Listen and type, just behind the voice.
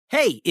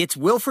Hey, it's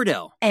Will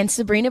Friedle. And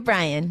Sabrina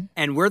Bryan.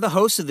 And we're the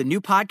hosts of the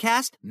new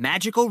podcast,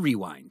 Magical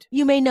Rewind.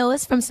 You may know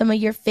us from some of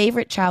your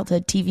favorite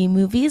childhood TV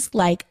movies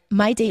like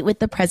My Date with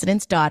the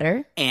President's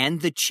Daughter.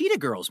 And the Cheetah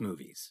Girls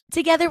movies.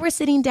 Together, we're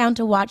sitting down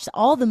to watch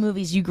all the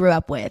movies you grew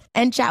up with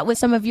and chat with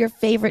some of your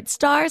favorite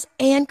stars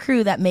and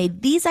crew that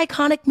made these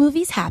iconic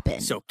movies happen.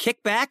 So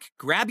kick back,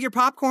 grab your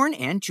popcorn,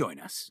 and join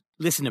us.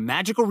 Listen to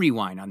Magical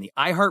Rewind on the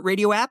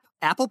iHeartRadio app,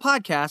 Apple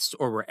Podcasts,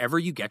 or wherever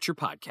you get your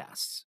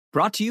podcasts.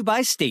 Brought to you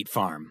by State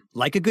Farm.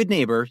 Like a good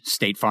neighbor,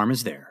 State Farm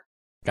is there.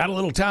 Got a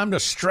little time to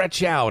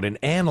stretch out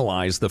and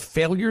analyze the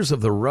failures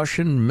of the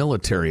Russian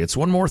military. It's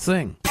one more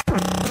thing.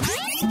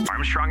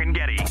 Armstrong and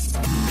Getty.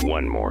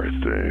 One more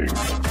thing.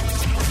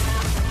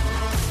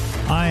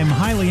 I'm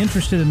highly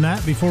interested in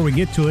that. Before we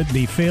get to it,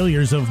 the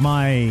failures of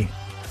my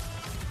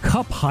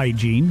cup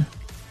hygiene.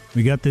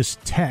 We got this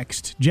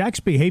text.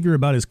 Jack's behavior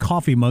about his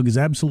coffee mug is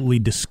absolutely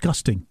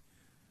disgusting.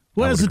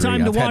 Who has the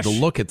time to wash? I've had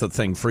to look at the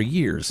thing for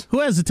years.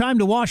 Who has the time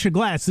to wash a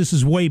glass? This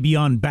is way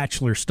beyond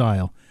bachelor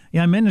style.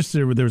 Yeah, I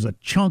mentioned there was a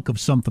chunk of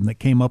something that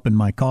came up in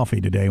my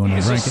coffee today when I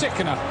drank it.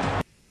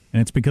 And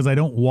it's because I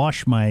don't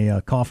wash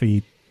my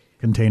coffee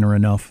container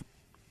enough.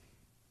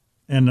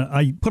 And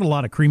I put a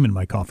lot of cream in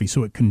my coffee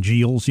so it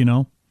congeals, you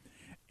know.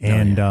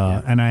 And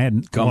and I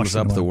hadn't gums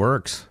up the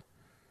works.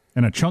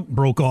 And a chunk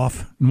broke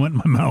off and went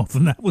in my mouth,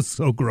 and that was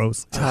so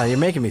gross. You're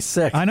making me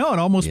sick. I know, it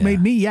almost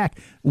made me yak.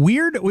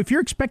 Weird, if you're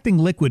expecting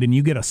liquid and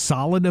you get a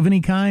solid of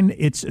any kind,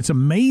 it's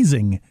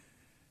amazing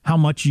how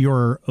much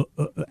your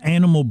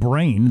animal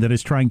brain that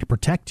is trying to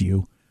protect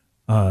you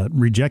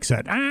rejects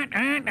that.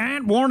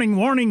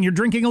 Warning, you're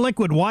drinking a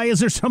liquid. Why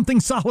is there something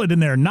solid in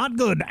there? Not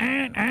good.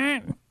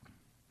 Yeah.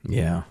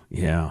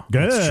 Good.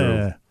 That's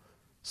true.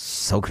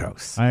 So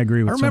gross. I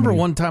agree with I remember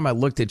one time I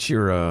looked at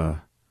your,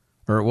 or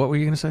what were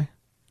you going to say?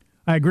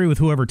 I agree with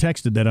whoever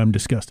texted that I'm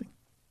disgusting.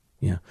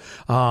 Yeah.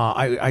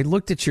 I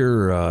looked at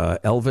your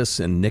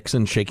Elvis and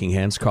Nixon shaking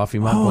hands coffee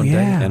mug one day,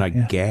 and I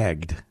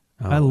gagged.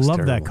 I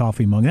love that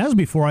coffee mug. That was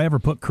before I ever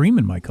put cream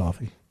in my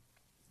coffee.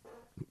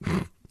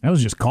 That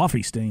was just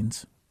coffee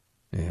stains.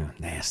 Yeah,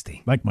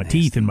 nasty. Like my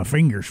teeth and my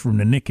fingers from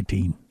the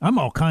nicotine. I'm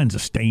all kinds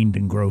of stained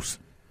and gross.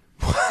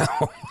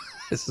 Wow.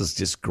 This is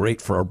just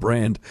great for our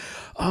brand.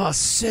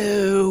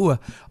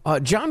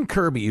 John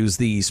Kirby, who's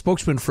the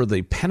spokesman for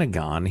the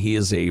Pentagon, he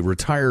is a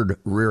retired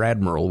rear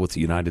admiral with the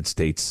United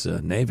States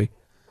Navy.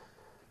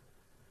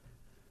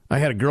 I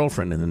had a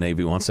girlfriend in the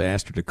Navy once. I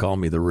asked her to call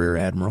me the rear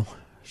admiral.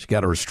 She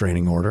got a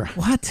restraining order.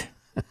 What?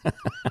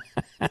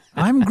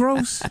 I'm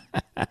gross.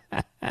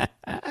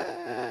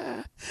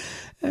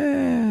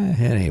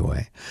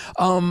 Anyway,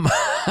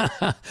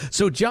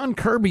 so John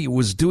Kirby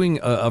was doing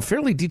a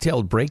fairly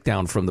detailed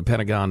breakdown from the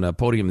Pentagon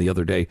podium the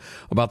other day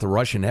about the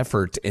Russian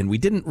effort, and we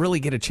didn't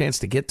really get a chance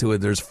to get to it.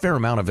 There's a fair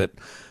amount of it.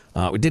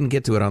 We didn't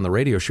get to it on the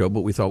radio show,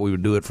 but we thought we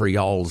would do it for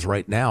y'all's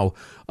right now.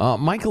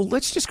 Michael,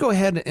 let's just go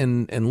ahead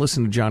and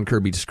listen to John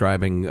Kirby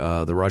describing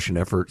the Russian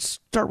effort.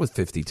 Start with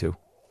 52.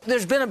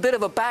 There's been a bit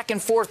of a back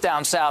and forth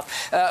down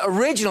south.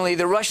 Originally,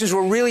 the Russians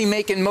were really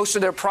making most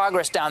of their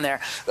progress down there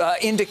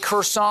into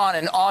Kherson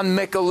and on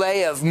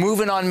Mykolaiv,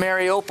 moving on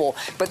Mariupol.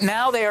 But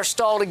now they are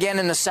stalled again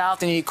in the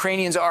south, and the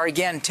Ukrainians are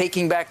again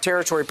taking back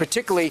territory,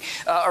 particularly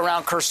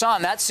around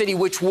Kherson, that city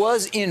which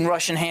was in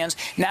Russian hands.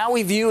 Now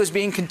we view as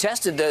being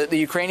contested. The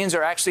Ukrainians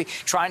are actually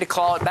trying to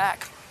claw it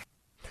back.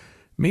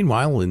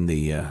 Meanwhile, in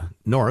the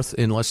north,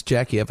 unless,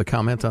 Jack, you have a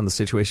comment on the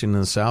situation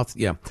in the south?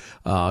 Yeah.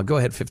 Go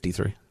ahead,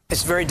 53.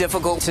 It's very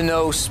difficult to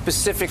know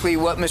specifically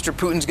what Mr.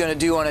 Putin's going to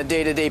do on a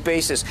day-to-day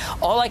basis.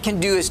 All I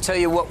can do is tell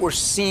you what we're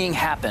seeing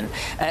happen.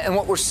 And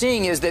what we're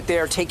seeing is that they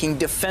are taking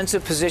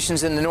defensive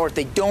positions in the north.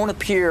 They don't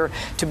appear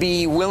to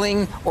be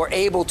willing or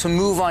able to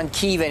move on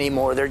Kyiv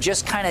anymore. They're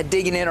just kind of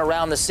digging in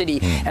around the city.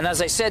 And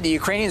as I said, the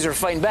Ukrainians are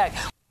fighting back.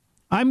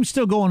 I'm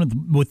still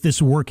going with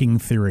this working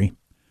theory.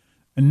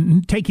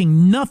 And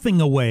taking nothing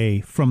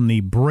away from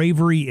the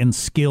bravery and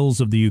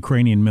skills of the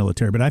Ukrainian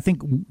military, but I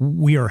think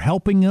we are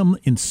helping them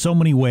in so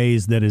many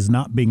ways that is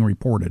not being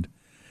reported.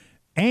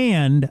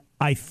 And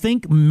I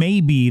think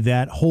maybe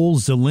that whole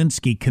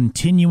Zelensky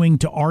continuing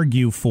to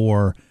argue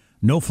for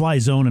no-fly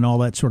zone and all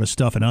that sort of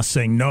stuff, and us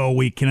saying, no,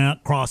 we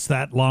cannot cross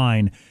that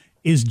line,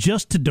 is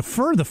just to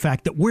defer the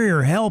fact that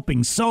we're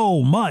helping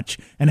so much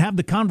and have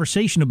the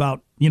conversation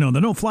about, the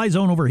no-fly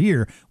zone over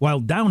here, while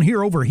down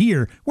here over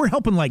here, we're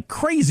helping like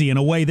crazy in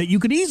a way that you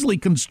could easily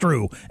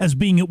construe as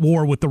being at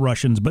war with the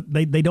Russians, but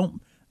they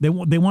don't. They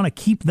want to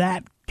keep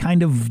that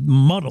kind of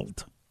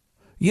muddled.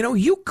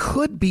 You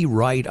could be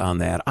right on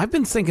that. I've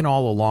been thinking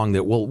all along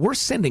that, we're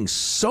sending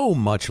so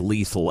much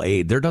lethal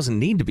aid. There doesn't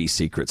need to be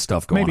secret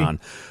stuff going on.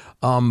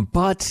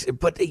 But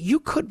you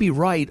could be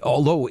right,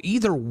 although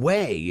either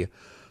way,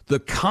 the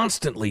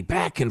constantly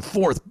back and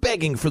forth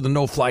begging for the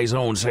no-fly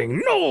zone,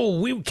 saying, no,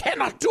 we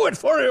cannot do it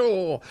for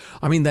you.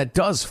 I mean, that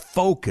does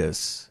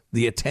focus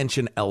the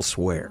attention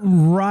elsewhere.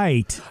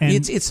 Right. And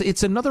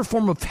It's another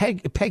form of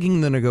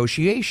pegging the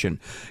negotiation.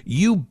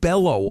 You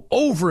bellow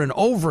over and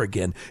over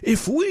again,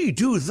 if we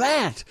do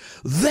that,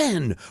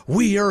 then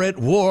we are at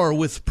war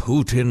with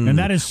Putin. And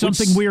that is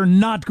something we are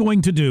not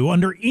going to do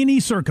under any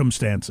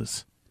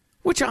circumstances.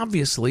 Which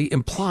obviously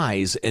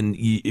implies, and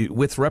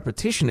with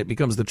repetition it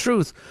becomes the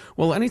truth,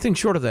 well, anything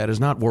short of that is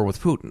not war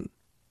with Putin.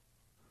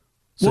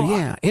 So,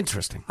 yeah,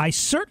 interesting. I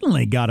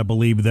certainly got to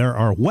believe there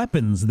are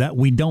weapons that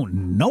we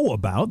don't know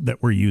about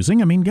that we're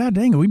using. I mean, God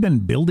dang it, we've been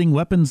building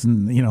weapons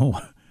and,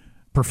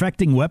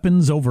 perfecting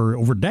weapons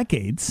over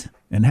decades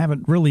and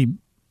haven't really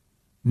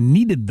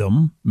needed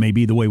them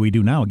maybe the way we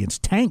do now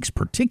against tanks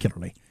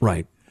particularly.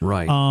 Right.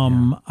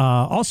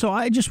 Also,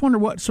 I just wonder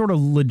what sort of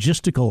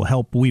logistical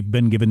help we've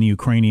been giving the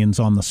Ukrainians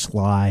on the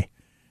sly,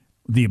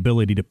 the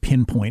ability to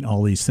pinpoint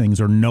all these things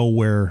or know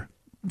where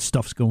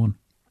stuff's going.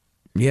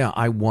 Yeah,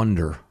 I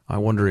wonder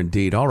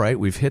indeed. All right,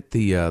 we've hit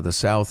the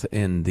south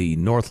and the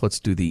north. Let's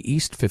do the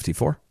east,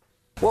 54.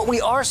 What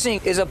we are seeing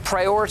is a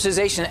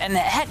prioritization, and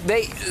heck,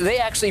 they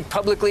actually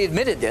publicly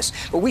admitted this.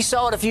 But we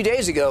saw it a few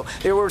days ago.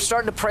 They were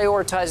starting to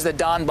prioritize the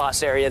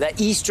Donbass area,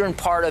 that eastern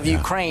part of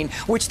Ukraine,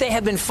 which they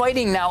have been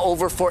fighting now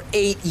over for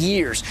 8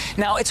 years.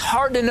 Now, it's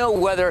hard to know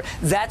whether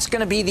that's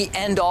going to be the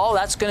end all.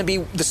 That's going to be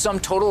the sum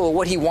total of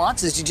what he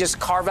wants, is to just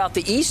carve out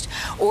the east,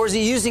 or is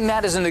he using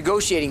that as a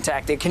negotiating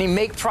tactic? Can he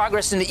make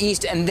progress in the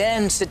east and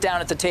then sit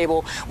down at the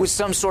table with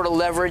some sort of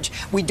leverage?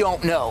 We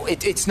don't know.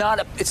 It's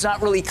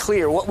not really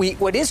clear.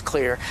 What is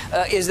clear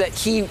is that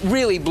he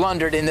really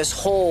blundered in this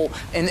whole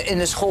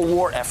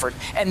war effort,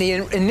 and the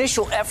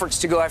initial efforts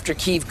to go after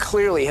Kyiv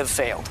clearly have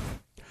failed.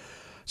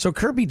 So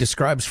Kirby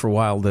describes for a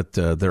while that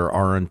there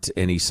aren't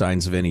any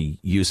signs of any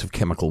use of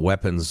chemical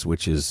weapons,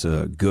 which is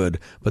good.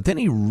 But then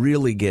he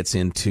really gets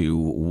into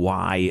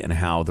why and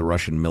how the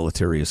Russian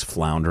military is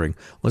floundering.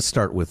 Let's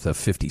start with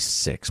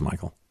 56,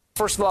 Michael.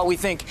 First of all, we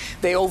think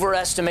they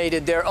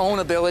overestimated their own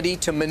ability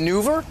to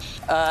maneuver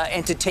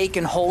and to take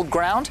and hold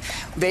ground.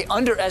 They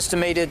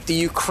underestimated the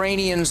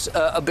Ukrainians'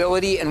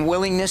 ability and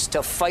willingness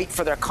to fight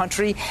for their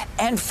country.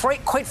 And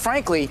quite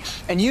frankly,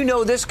 and you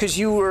know this because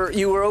you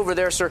were over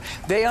there, sir,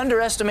 they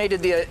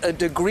underestimated the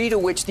degree to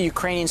which the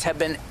Ukrainians have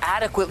been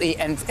adequately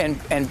and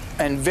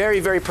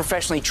very, very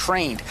professionally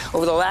trained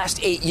over the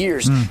last 8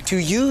 years to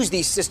use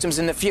these systems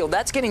in the field.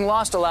 That's getting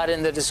lost a lot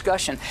in the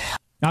discussion.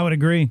 I would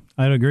agree.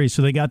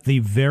 So they got the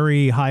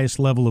very highest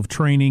level of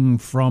training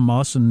from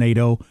us and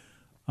NATO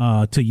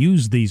to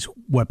use these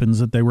weapons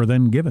that they were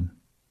then given.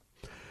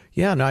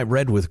 Yeah, and I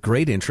read with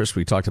great interest,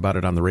 we talked about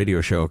it on the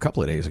radio show a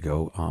couple of days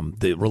ago,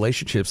 the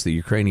relationships the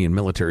Ukrainian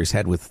military's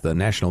had with the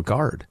National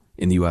Guard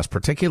in the U.S.,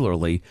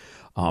 particularly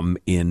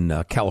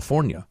in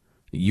California.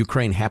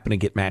 Ukraine happened to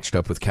get matched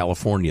up with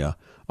California,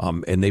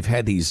 and they've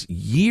had these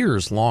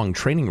years-long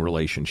training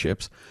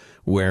relationships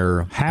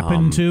where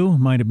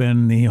might have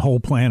been the whole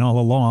plan all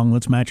along.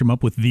 Let's match them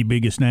up with the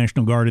biggest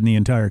National Guard in the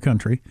entire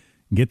country,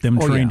 get them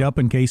trained up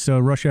in case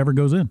Russia ever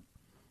goes in.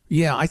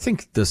 Yeah, I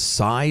think the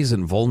size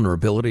and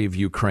vulnerability of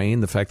Ukraine,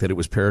 the fact that it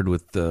was paired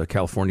with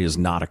California is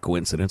not a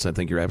coincidence. I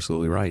think you're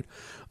absolutely right.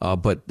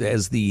 But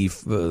as the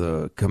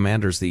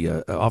commanders,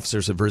 the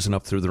officers have risen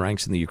up through the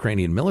ranks in the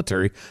Ukrainian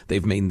military,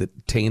 they've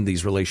maintained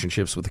these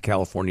relationships with the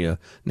California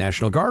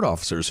National Guard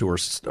officers who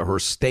are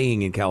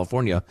staying in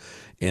California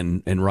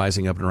and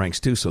rising up in ranks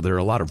too. So there are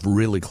a lot of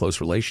really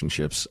close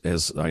relationships,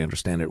 as I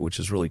understand it, which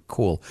is really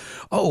cool.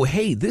 Oh,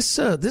 hey, this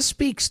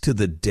speaks to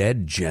the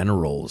dead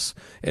generals,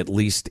 at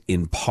least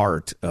in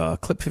part.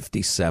 Clip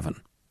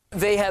 57.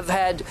 They have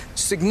had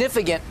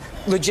significant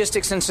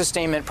logistics and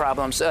sustainment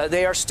problems.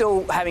 They are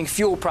still having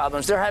fuel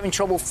problems. They're having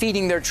trouble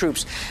feeding their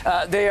troops.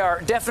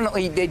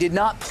 They did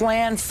not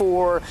plan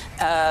for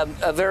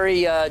a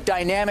very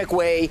dynamic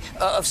way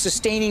of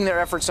sustaining their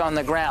efforts on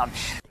the ground.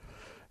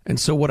 And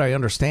so what I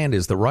understand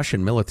is the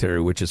Russian military,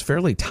 which is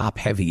fairly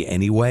top-heavy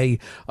anyway,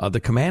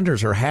 the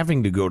commanders are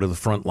having to go to the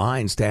front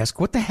lines to ask,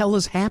 what the hell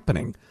is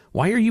happening?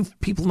 Why are you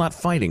people not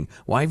fighting?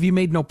 Why have you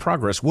made no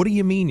progress? What do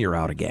you mean you're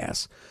out of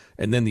gas?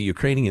 And then the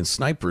Ukrainian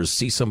snipers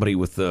see somebody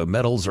with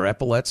medals or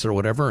epaulets or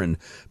whatever, and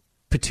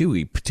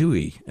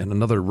patooey, and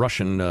another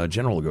Russian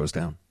general goes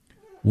down.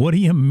 What do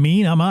you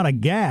mean I'm out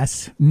of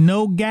gas?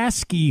 No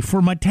gaski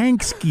for my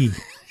tankski.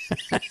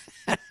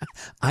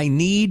 I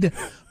need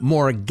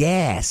more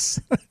gas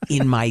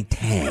in my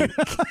tank,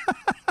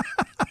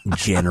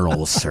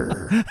 General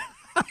Sir.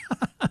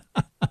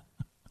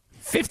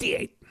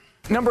 58.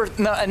 Number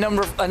 5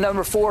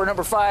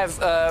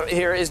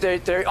 here is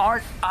they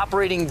aren't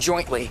operating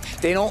jointly.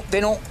 They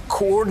don't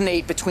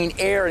coordinate between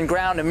air and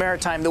ground and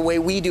maritime the way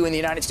we do in the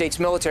United States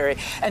military.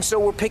 And so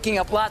we're picking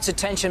up lots of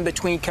tension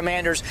between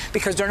commanders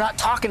because they're not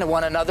talking to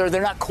one another.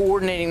 They're not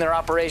coordinating their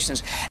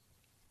operations.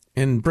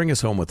 And bring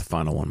us home with the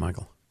final one,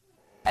 Michael.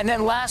 And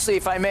then lastly,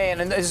 if I may,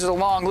 and this is a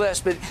long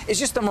list, but it's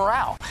just the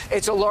morale.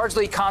 It's a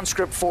largely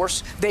conscript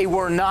force. They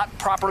were not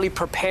properly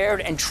prepared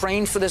and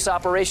trained for this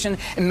operation.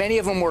 And many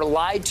of them were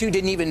lied to,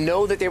 didn't even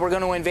know that they were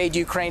going to invade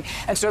Ukraine.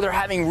 And so they're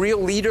having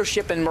real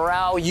leadership and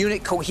morale,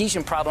 unit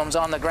cohesion problems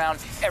on the ground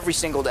every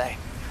single day.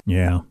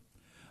 Yeah.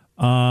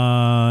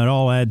 It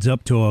all adds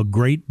up to a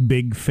great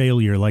big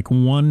failure, like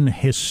one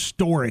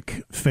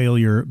historic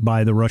failure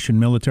by the Russian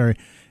military.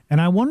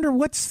 And I wonder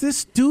what's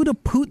this do to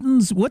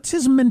what's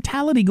his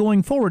mentality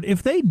going forward?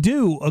 If they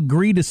do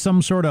agree to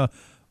some sort of,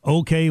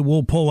 okay,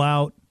 we'll pull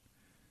out,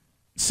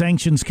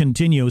 sanctions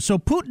continue. So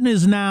Putin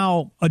is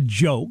now a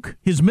joke.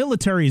 His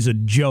military is a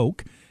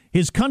joke.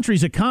 His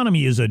country's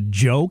economy is a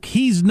joke.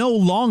 He's no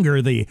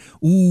longer the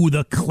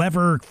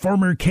clever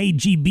former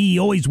KGB,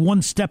 always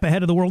one step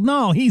ahead of the world.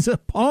 No, he's a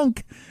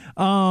punk.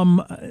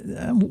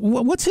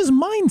 What's his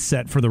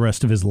mindset for the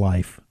rest of his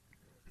life?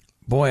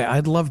 Boy,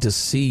 I'd love to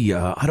see,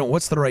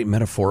 what's the right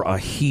metaphor, a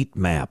heat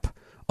map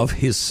of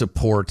his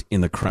support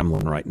in the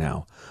Kremlin right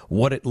now.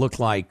 What it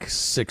looked like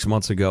 6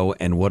 months ago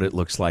and what it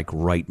looks like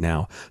right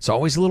now. It's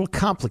always a little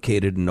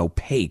complicated and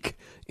opaque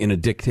in a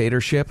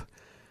dictatorship.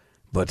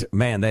 But,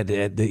 man,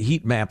 the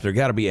heat map, there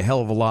got to be a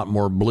hell of a lot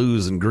more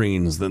blues and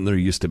greens than there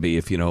used to be,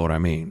 if you know what I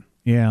mean.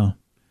 Yeah.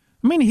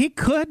 I mean, he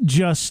could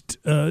just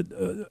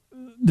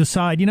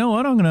decide, you know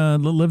what, I'm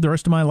going to live the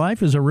rest of my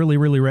life as a really,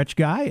 really rich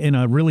guy in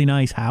a really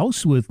nice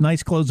house with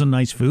nice clothes and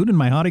nice food and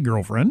my hottie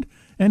girlfriend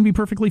and be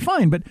perfectly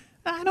fine. But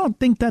I don't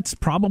think that's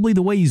probably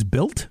the way he's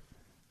built.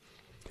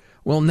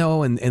 Well,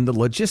 no, and the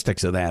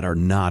logistics of that are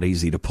not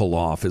easy to pull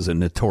off as a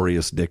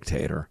notorious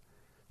dictator.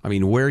 I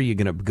mean, where are you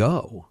going to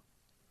go?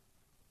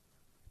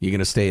 You going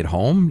to stay at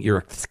home? You're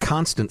a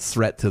constant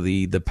threat to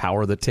the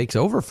power that takes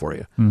over for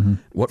you. Mm-hmm.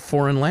 What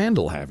foreign land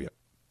will have you?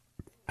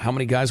 How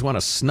many guys want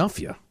to snuff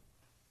you?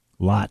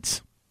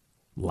 Lots.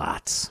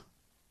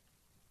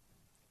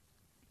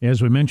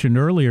 As we mentioned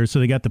earlier, so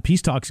they got the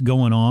peace talks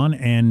going on,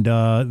 and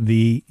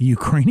the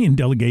Ukrainian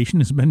delegation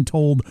has been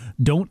told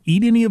don't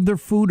eat any of their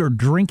food or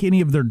drink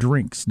any of their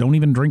drinks. Don't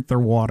even drink their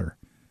water.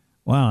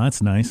 Wow,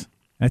 that's nice.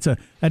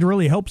 That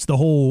really helps the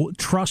whole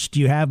trust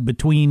you have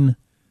between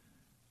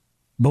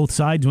both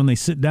sides when they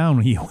sit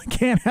down. You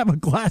can't have a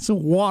glass of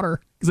water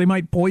because they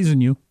might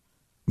poison you.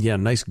 Yeah,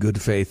 nice good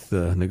faith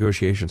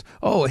negotiations.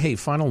 Oh, hey,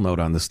 final note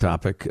on this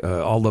topic.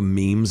 All the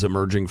memes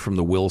emerging from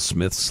the Will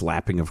Smith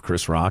slapping of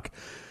Chris Rock.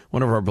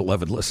 One of our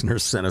beloved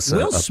listeners sent us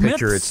a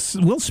picture.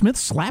 Will Smith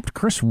slapped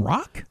Chris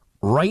Rock?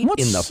 Right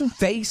in the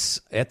face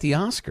at the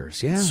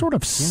Oscars, yeah. What sort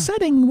of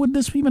setting would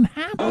this even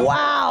happen?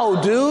 Wow,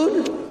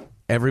 dude.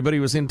 Everybody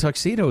was in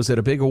tuxedos at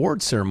a big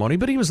award ceremony,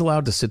 but he was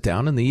allowed to sit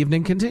down and the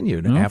evening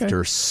continued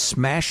after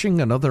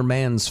smashing another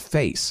man's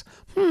face.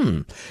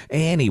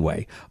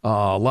 Anyway,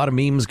 a lot of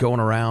memes going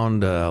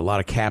around, a lot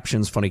of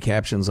captions, funny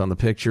captions on the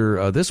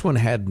picture. This one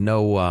had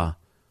no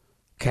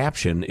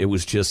caption. It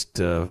was just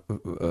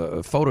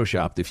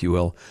photoshopped, if you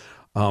will.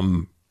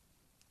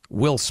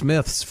 Will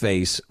Smith's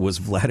face was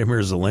Vladimir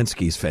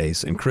Zelensky's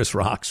face, and Chris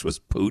Rock's was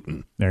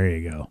Putin. There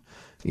you go.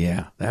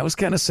 Yeah, that was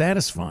kind of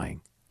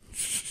satisfying.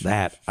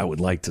 That I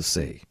would like to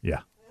see. Yeah.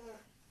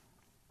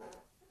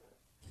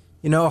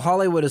 You know,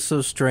 Hollywood is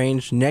so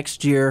strange.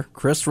 Next year,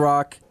 Chris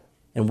Rock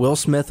and Will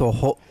Smith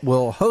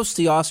will host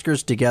the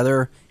Oscars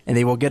together, and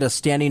they will get a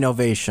standing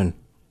ovation.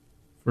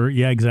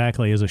 Yeah,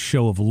 exactly. As a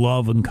show of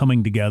love and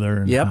coming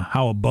together, and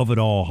how above it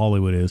all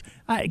Hollywood is.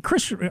 I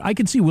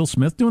could see Will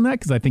Smith doing that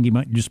because I think he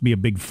might just be a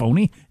big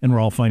phony, and we're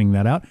all finding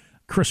that out.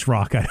 Chris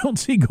Rock, I don't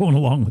see going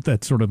along with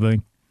that sort of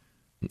thing.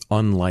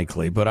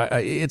 Unlikely, but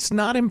it's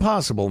not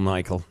impossible,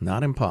 Michael.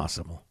 Not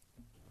impossible.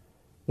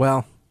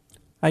 Well,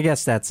 I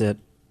guess that's it.